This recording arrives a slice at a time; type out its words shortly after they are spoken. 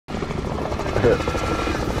Yo,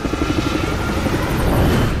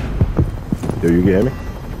 you can hear me?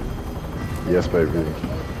 Yes, baby.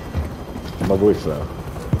 My voice sound.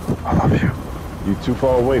 I love you. You too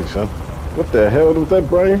far away, son. What the hell was that,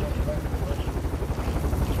 Brian?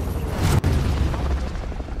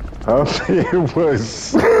 Huh? It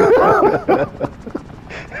was.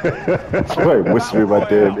 Somebody whispered my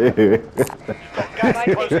damn ear. Get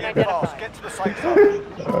to the safe zone.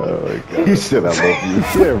 Oh my God. He said I love you.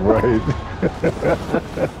 Yeah, right.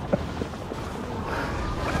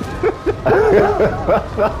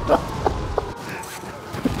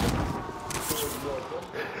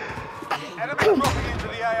 Enemy dropping into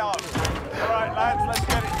the AO. Alright lads, let's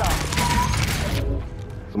get it done.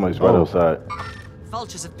 Somebody's right outside.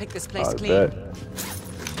 Vultures have picked this place Oh, clean. that.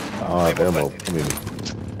 Oh, damn. I mean,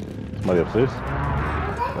 somebody upstairs?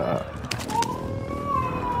 Nah.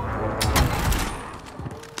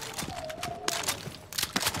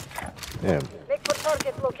 Damn. Make for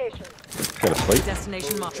target location. Got a plate?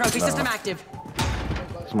 Destination mark. Trophy system active.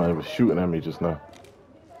 Somebody was shooting at me just now.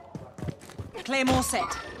 Claymore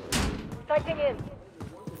set. Sighting in.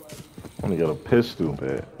 Only got a pistol,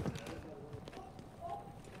 man.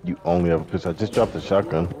 You only have a pistol. I just dropped a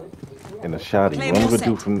shotgun and a shotty. What am I gonna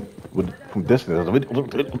do from distance? I was like,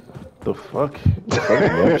 what the fuck?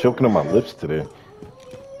 I'm choking on my lips today.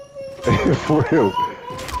 For real.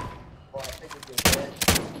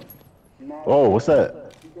 Oh, what's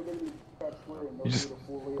that? You just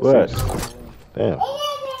what? Damn.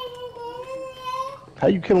 How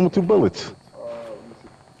you kill him with 2 bullets?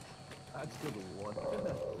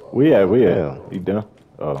 We at? You done?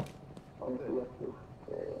 Oh.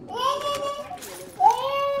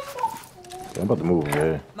 I'm about to move,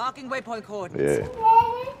 man. Marking waypoint coordinates. Yeah.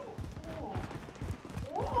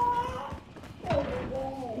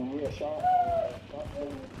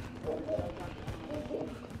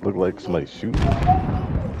 Look like somebody shooting.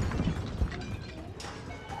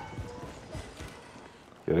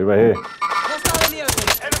 Yeah, they right here. Hostile in the open.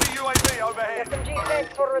 Enemy UAV overhead. SMG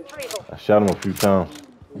tanks for retrieval. I shot him a few times.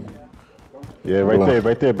 Yeah, right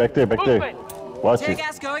there, back there. Watch Tear it.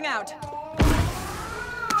 gas going out.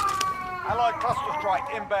 Allied cluster strike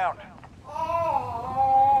inbound.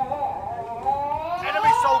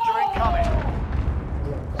 Enemy soldier incoming.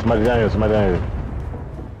 Somebody down here.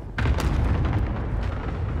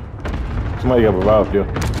 Somebody got revived, yo.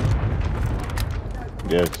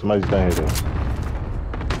 Yeah, somebody's down here, though.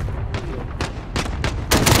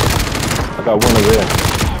 I got one over there.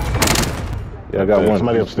 Yeah, I got one.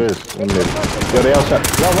 Somebody upstairs. Yo, they outside.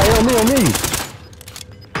 Yo, right on me.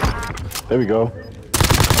 There we go.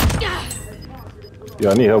 Yo,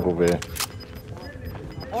 I need help over here.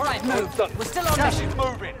 All right, move. We're still on Gas mission. is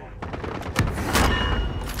moving.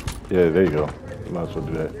 Yeah, there you go. You might as well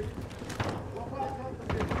do that.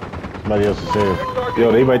 Somebody else is here.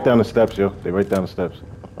 Yo, they right down the steps, yo. They right down the steps.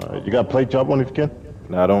 Alright, you got a plate job on if you can?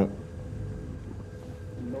 No, I don't.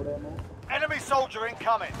 Enemy soldier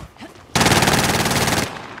incoming.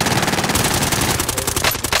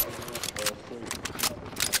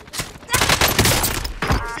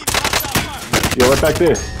 Yo, right back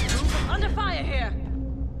there. Under fire here.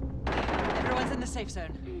 Everyone's in the safe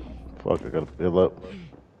zone. Fuck, I gotta fill up.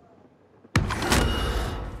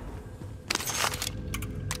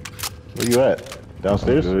 Where you at?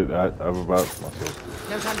 Downstairs? I revived myself.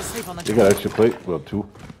 No time to sleep on the You got extra plate? Well, 2.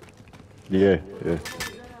 Yeah.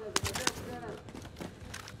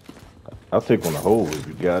 I'll take on the whole if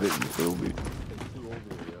you got it. You feel me?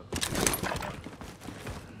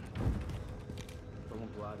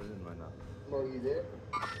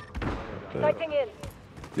 Sighting in.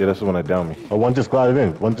 Yeah, that's the one that downed me. Oh, one just glided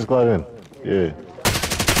in. Yeah.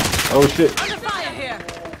 Oh, shit. Under fire here.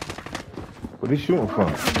 Where he shooting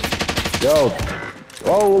from? Yo.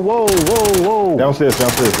 Whoa. Downstairs.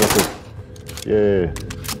 Yeah.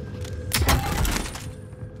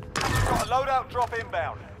 Got a loadout drop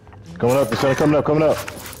inbound. Coming up, the sun coming up.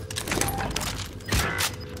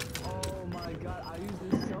 Oh my god, I use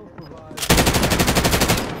this self-revive.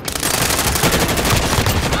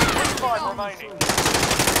 5 remaining.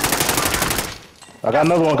 I got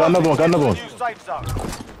another one. New safe zone.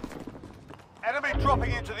 Enemy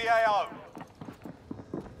dropping into the AO.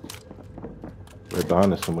 Right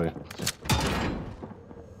behind us somewhere.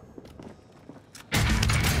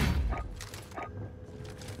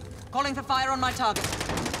 Calling for fire on my target.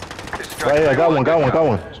 Right here, I got one.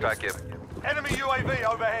 Strike him. Enemy UAV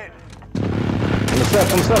overhead. On the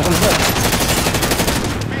steps.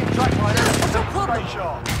 Being tracked by enemy. Stay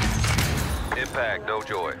sharp. Impact, no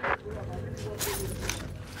joy.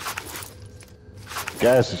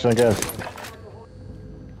 Gas.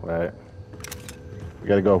 Right. We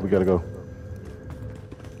gotta go.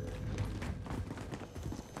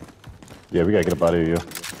 Yeah, we gotta get up out of here, yo.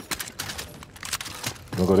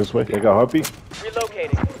 Wanna go this way? They got heartbeat?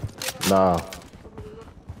 Relocating. Nah.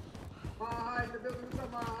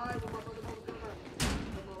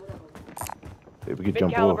 Yeah, we can Big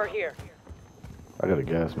jump caliber off. here. I got a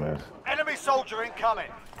gas mask. Enemy soldier incoming.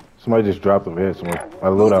 Somebody just dropped over here somewhere. By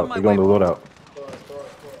the loadout. They're going to the loadout.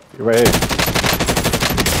 You're right here.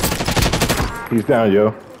 He's down,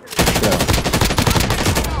 yo. He's down.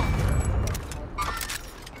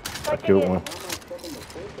 I killed one.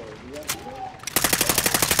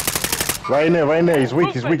 Right in there, right in there. He's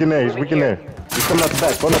weak in there, he's weak in there. He's coming out the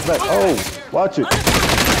back, going out the back. Oh, watch it.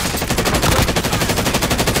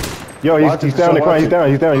 Yo, he's down.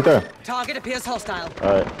 He's down. Target appears hostile.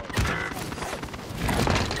 Alright.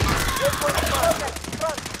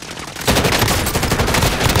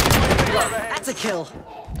 That's a kill.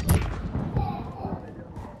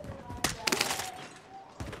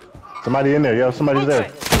 Somebody in there, yo. Somebody's there.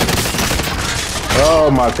 Oh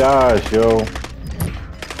my gosh, yo.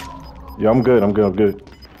 Yo, I'm good, I'm good,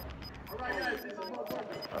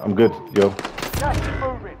 yo.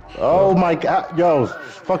 Oh my god, yo.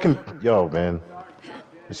 Fucking, yo, man.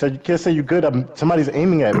 You said you can't say you good. Somebody's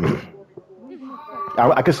aiming at me.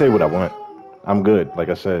 I can say what I want. I'm good, like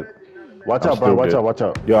I said. Watch out, bro. Watch out, watch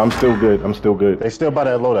out. Yo, I'm still good. They still by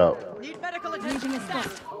that loadout. Need medical attention instead.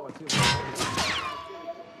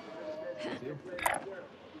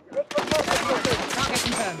 Target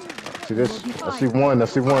confirmed. See this? I see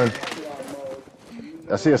one.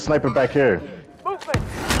 I see a sniper back here.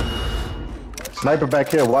 Sniper back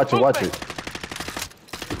here. Watch it.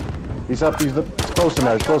 He's up. He's closer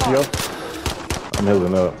now. He's closer, yo. I'm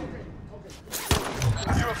healing up.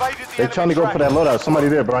 You evaded the They trying to go for that loadout. Somebody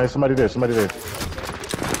there, Brian. Somebody there.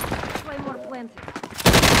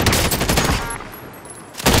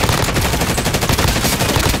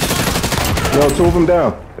 Yo, 2 of them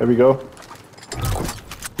down. There we go.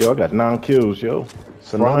 Yo, I got 9 kills, yo.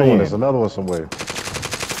 There's another one somewhere.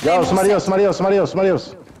 Yo, somebody else. I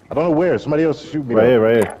don't know where. Somebody else shoot me. Right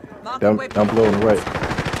here. Down below on the right.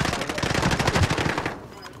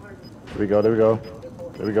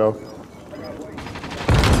 There we go.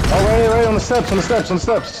 Oh, right on the steps.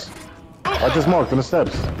 I just marked on the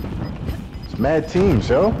steps. It's mad teams,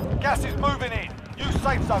 yo. Gas is moving in. New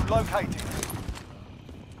safe zone located.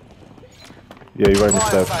 Yeah, you're right in the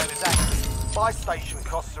Fire steps. sale is active. Buy station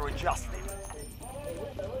costs are adjusted.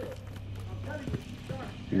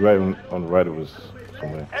 You're right on the right. It was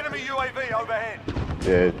somewhere. Enemy UAV overhead.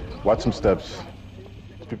 Yeah, watch some steps.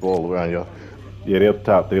 There's people all around, yo. Yeah, they're up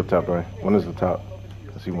top, right? One is the top.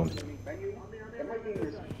 I see one.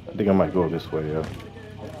 I think I might go this way, yeah.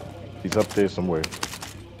 He's up there somewhere.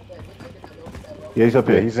 Yeah, he's up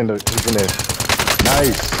Yeah, here. he's in there.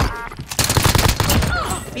 Nice.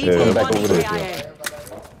 Yeah, Come back over there, CIA.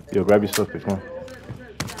 Yo, grab your stuff, bitch, come on.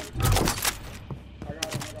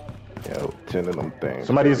 Yo, 10 of them things.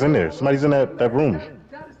 Somebody's in there. Somebody's in that room.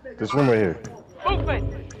 This room right here.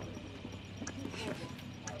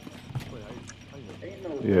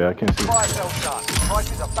 Yeah, I can't see. Fire sale done.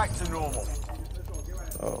 Prices are back to normal.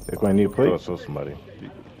 Oh, They're going to need a plate. I saw somebody.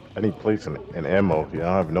 I need plates and ammo. Yeah, I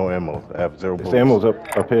don't have no ammo. I have 0 bullets. This ammo's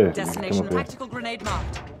up here. Destination Come up here. tactical grenade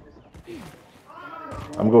marked.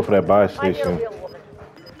 I'm going for that buy I'm your station. real woman.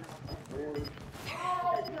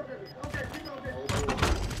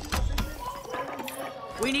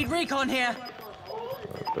 We need recon here.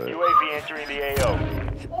 UAV entering the AO.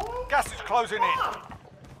 Gas is closing in.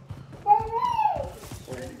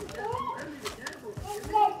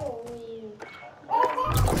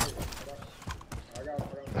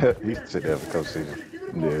 He's sitting there for co-season.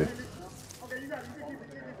 Yeah.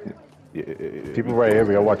 People right here.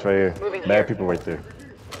 We gotta watch right here. Mad people right there.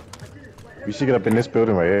 We should get up in this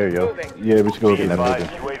building right here, yo. Yeah, we should go get that Advised,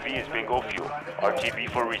 building. UAV is bingo fuel. RTB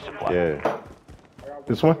for resupply. Yeah.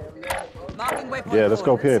 This one? Marking waypoint. Yeah, let's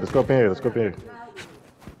go up here. coordinates. Let's go up here.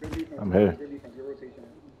 I'm here.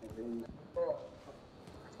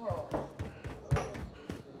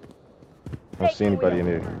 I don't see anybody in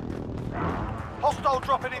here. Hostile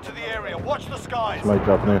dropping into the area. Watch the skies. Somebody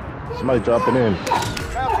dropping in. Somebody dropping in.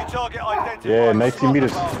 Bounty target identified. Yeah, 19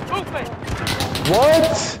 meters.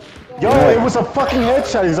 What? Yo, Yeah. it was a fucking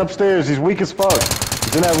headshot. He's upstairs. He's weak as fuck.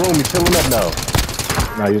 He's in that room. He's chilling up now.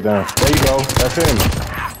 Nah, he's down. There you go. That's him.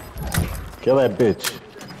 Kill that bitch.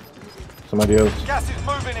 Somebody else. Gas is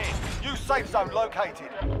moving in. New safe zone located.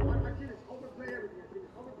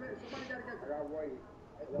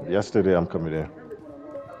 Yesterday, I'm coming in.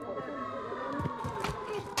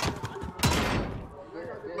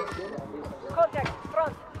 Contact,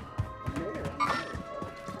 front.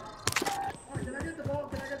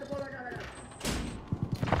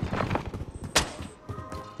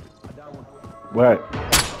 What?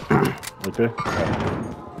 Okay.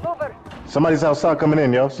 Somebody's outside coming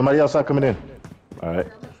in, yo. Somebody outside coming in. All right.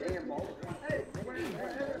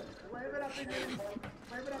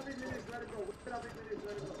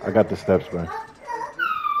 I got the steps, man.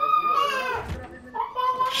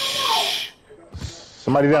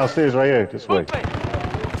 Somebody downstairs right here, this way.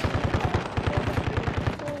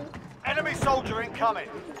 Enemy soldier incoming.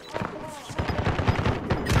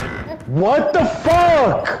 What the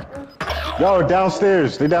fuck? Yo,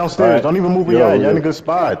 downstairs. They downstairs. All right. Don't even move where Yo, y'all. Y'all in yo. a good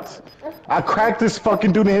spot. I cracked this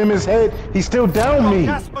fucking dude and hit him in his head. He's still down me.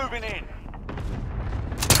 Gas moving in.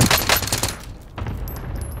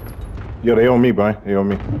 Yo, they on me, Brian. They on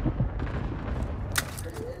me.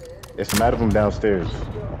 It's mad of them downstairs.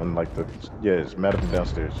 On like the it's mad of them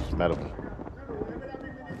downstairs. It's mad of them.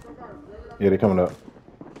 Yeah, they coming up.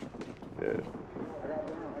 Yeah.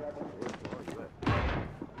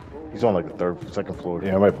 He's on like the second floor.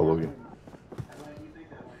 Yeah, I might follow you.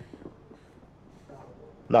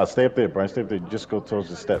 Nah, stay up there, Brian. Stay up there. Just go towards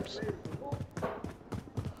the steps.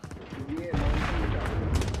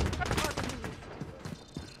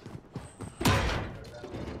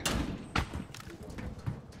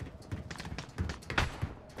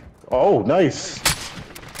 Oh, nice.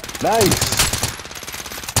 Nice.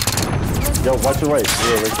 Yo, watch your right.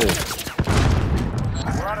 Yeah, right there.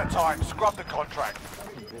 We're out of time. Scrub the contract.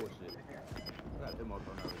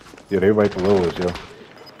 Yeah, they right below us, yo.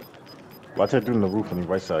 Watch that dude in the roof on the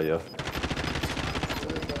right side, yo.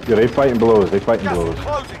 Yeah, they fighting below us. They fighting Gas below is us.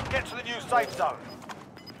 closing. Get to the new safe zone.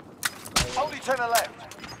 Only 10 are left.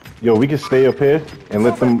 Yo, we can stay up here and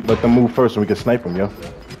let them move first, and we can snipe them, yo.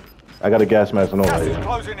 I got a gas mask and all Gas that. is Yeah.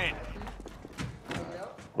 closing in.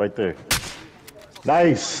 Right there.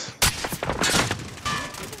 Nice.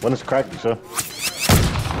 One is cracking, sir.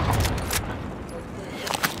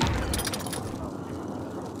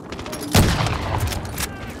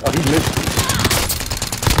 Oh, he missed.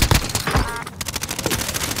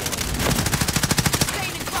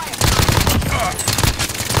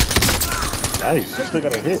 Nice. Still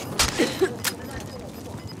got a hit.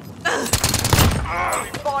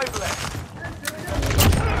 Only 5 left.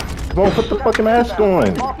 Come on, put the fucking mask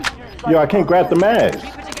on. Yo, I can't grab the mask.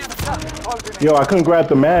 Yo, I couldn't grab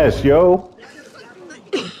the mask, yo.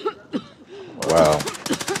 Wow.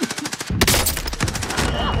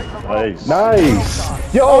 Nice.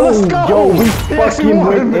 Nice. Yo, let's go. yo, we Yes, fucking won.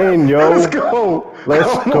 went in, yo. Let's go.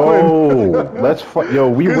 Let's Come go. on. Let's yo,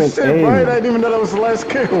 we Good went shit, Brian. I in. didn't even know that was the last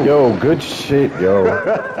kill. Yo, good shit, yo.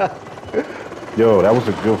 Yo, that was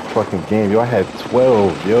a good fucking game. Yo, I had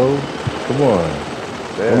 12, yo. Come on.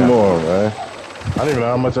 Damn. Come on, man. I don't even know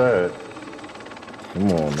how much I had.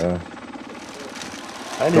 Come on, man.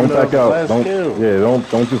 I didn't Don't even know back that was out. the last Don't kill. yeah,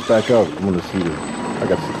 don't just back out. I'm gonna see this. I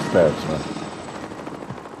got 6 stabs, man.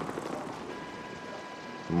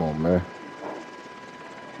 Come on, man.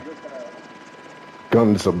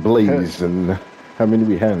 Guns ablaze, and how many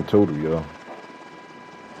we had in total, yo?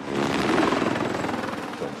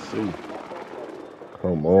 Let's see.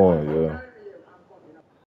 Come on, yo.